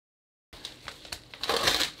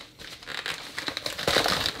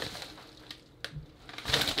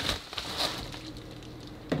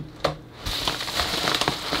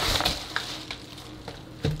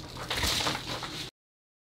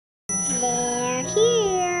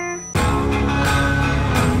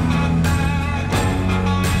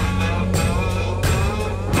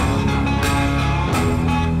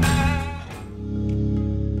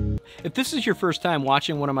If this is your first time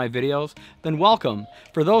watching one of my videos, then welcome.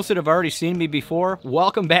 For those that have already seen me before,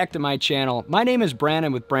 welcome back to my channel. My name is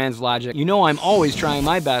Brannon with brann'z Logic. You know I'm always trying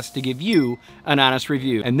my best to give you an honest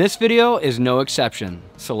review, and this video is no exception.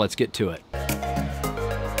 So let's get to it.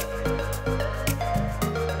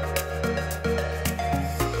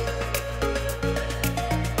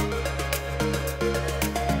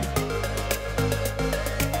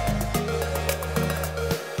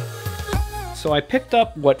 So I picked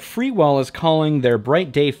up what FreeWell is calling their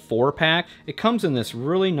Bright Day 4-pack. It comes in this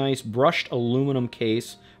really nice brushed aluminum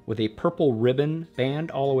case with a purple ribbon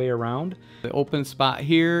band all the way around. The open spot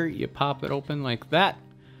here, you pop it open like that.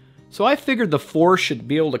 So I figured the 4 should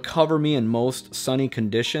be able to cover me in most sunny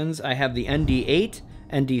conditions. I have the ND8,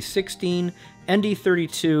 ND16,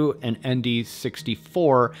 ND32, and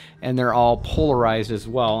ND64, and they're all polarized as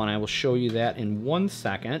well, and I will show you that in 1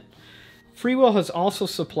 second. FreeWell has also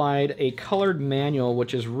supplied a colored manual,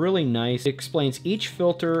 which is really nice. It explains each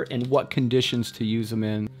filter and what conditions to use them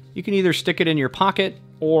in. You can either stick it in your pocket,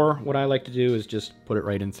 or what I like to do is just put it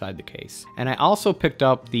right inside the case. And I also picked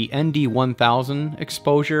up the ND1000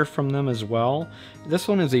 exposure from them as well. This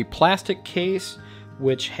one is a plastic case,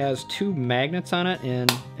 which has 2 magnets on it,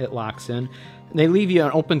 and it locks in. They leave you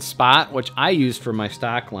an open spot, which I use for my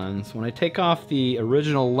stock lens. When I take off the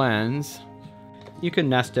original lens, you can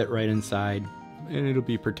nest it right inside and it'll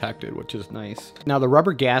be protected, which is nice. Now the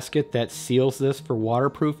rubber gasket that seals this for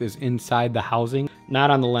waterproof is inside the housing,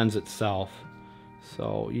 not on the lens itself.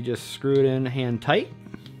 So you just screw it in hand tight.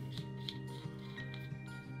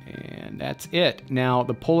 And that's it. Now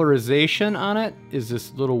the polarization on it is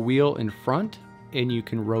this little wheel in front, and you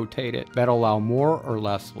can rotate it. That'll allow more or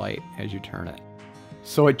less light as you turn it.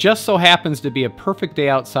 So it just so happens to be a perfect day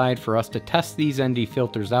outside for us to test these ND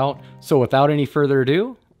filters out. So without any further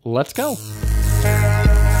ado, let's go.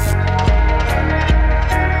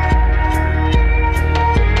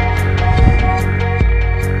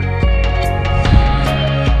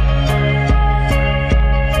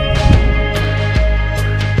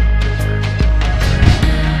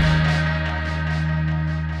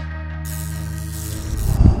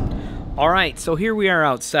 All right, so here we are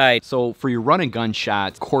outside. So for your run and gun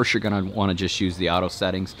shots, of course you're gonna wanna just use the auto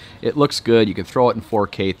settings. It looks good, you can throw it in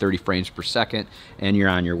 4K, 30 frames per second, and you're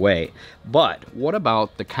on your way. But what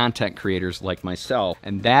about the content creators like myself?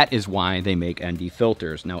 And that is why they make ND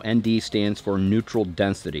filters. Now ND stands for neutral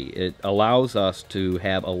density. It allows us to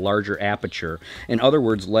have a larger aperture. In other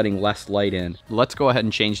words, letting less light in. Let's go ahead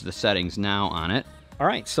and change the settings now on it. All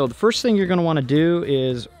right, so the first thing you're gonna wanna do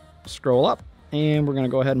is scroll up. And we're going to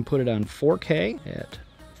go ahead and put it on 4K at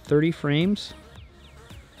 30 frames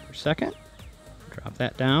per second. Drop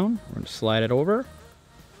that down. We're going to slide it over.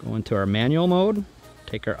 Go into our manual mode.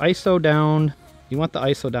 Take our ISO down. You want the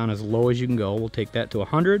ISO down as low as you can go. We'll take that to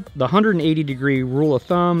 100. The 180 degree rule of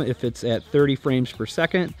thumb, if it's at 30 frames per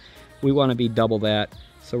second, we want to be double that.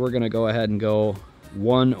 So we're going to go ahead and go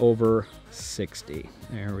 1/60.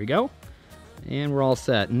 There we go. And we're all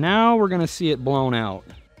set. Now we're going to see it blown out.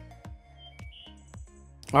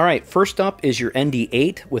 All right, first up is your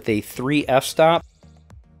ND8 with a 3 f-stop.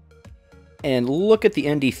 And look at the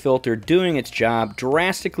ND filter doing its job,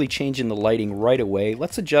 drastically changing the lighting right away.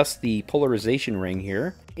 Let's adjust the polarization ring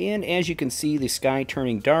here. And as you can see, the sky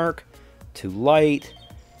turning dark to light.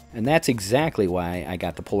 And that's exactly why I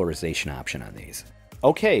got the polarization option on these.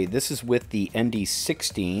 Okay, this is with the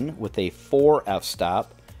ND16 with a 4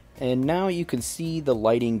 f-stop. And now you can see the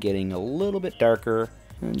lighting getting a little bit darker.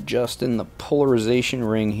 Just in the polarization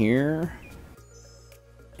ring here.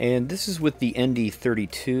 And this is with the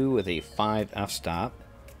ND32 with a 5 f-stop.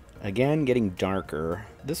 Again, getting darker.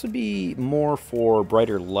 This would be more for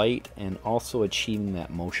brighter light and also achieving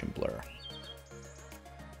that motion blur.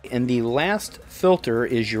 And the last filter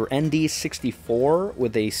is your ND64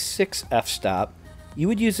 with a 6 f-stop. You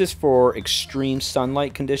would use this for extreme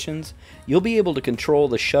sunlight conditions. You'll be able to control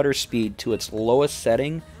the shutter speed to its lowest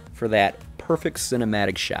setting for that perfect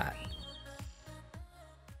cinematic shot.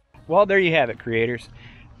 Well, there you have it, creators.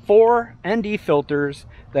 4 ND filters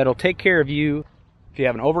that'll take care of you. If you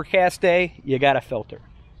have an overcast day, you got a filter.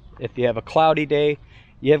 If you have a cloudy day,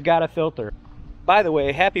 you've got a filter. By the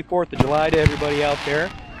way, happy 4th of July to everybody out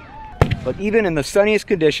there. But even in the sunniest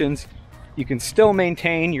conditions, you can still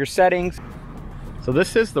maintain your settings. So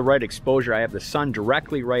this is the right exposure. I have the sun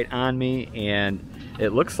directly right on me, and it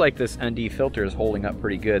looks like this ND filter is holding up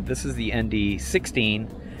pretty good. This is the ND16,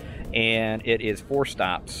 and it is 4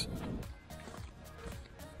 stops.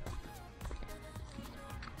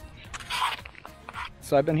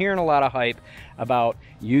 So I've been hearing a lot of hype about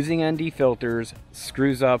using ND filters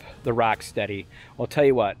screws up the Rocksteady. I'll tell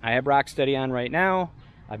you what, I have Rocksteady on right now.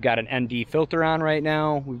 I've got an ND filter on right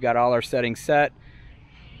now. We've got all our settings set.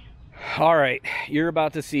 All right, you're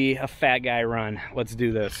about to see a fat guy run. Let's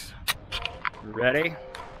do this. Ready?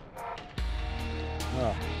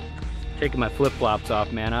 Oh, taking my flip-flops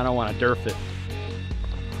off, man. I don't want to derf it.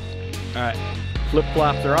 All right,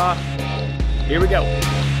 flip-flops are off. Here we go.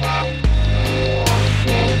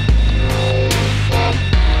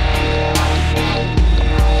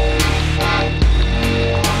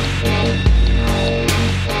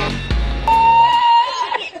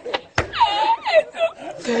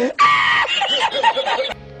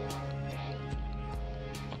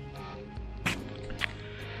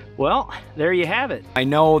 Well, there you have it. I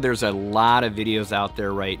know there's a lot of videos out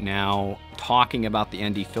there right now talking about the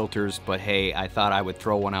ND filters, but hey, I thought I would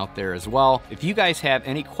throw one out there as well. If you guys have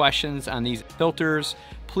any questions on these filters,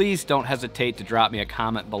 please don't hesitate to drop me a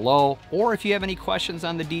comment below. Or if you have any questions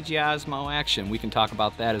on the Dji Osmo Action, we can talk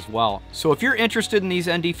about that as well. So if you're interested in these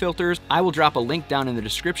ND filters, I will drop a link down in the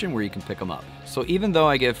description where you can pick them up. So even though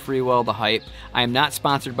I give FreeWell the hype, I am not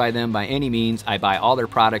sponsored by them by any means. I buy all their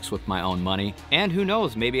products with my own money. And who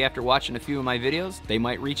knows, maybe after watching a few of my videos, they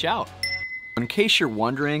might reach out. In case you're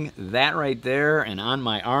wondering, that right there and on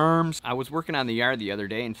my arms, I was working on the yard the other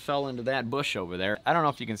day and fell into that bush over there. I don't know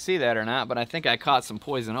if you can see that or not, but I think I caught some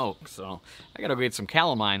poison oak, so I gotta go get some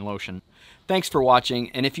calamine lotion. Thanks for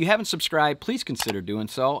watching, and if you haven't subscribed, please consider doing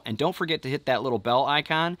so, and don't forget to hit that little bell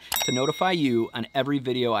icon to notify you on every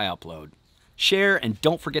video I upload. Share, and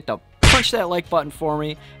don't forget to punch that like button for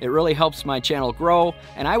me. It really helps my channel grow,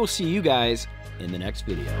 and I will see you guys in the next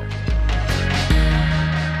video.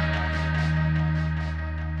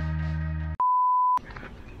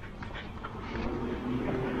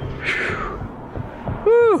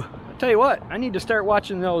 Whew, I'll tell you what, I need to start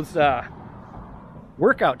watching those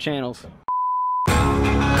workout channels.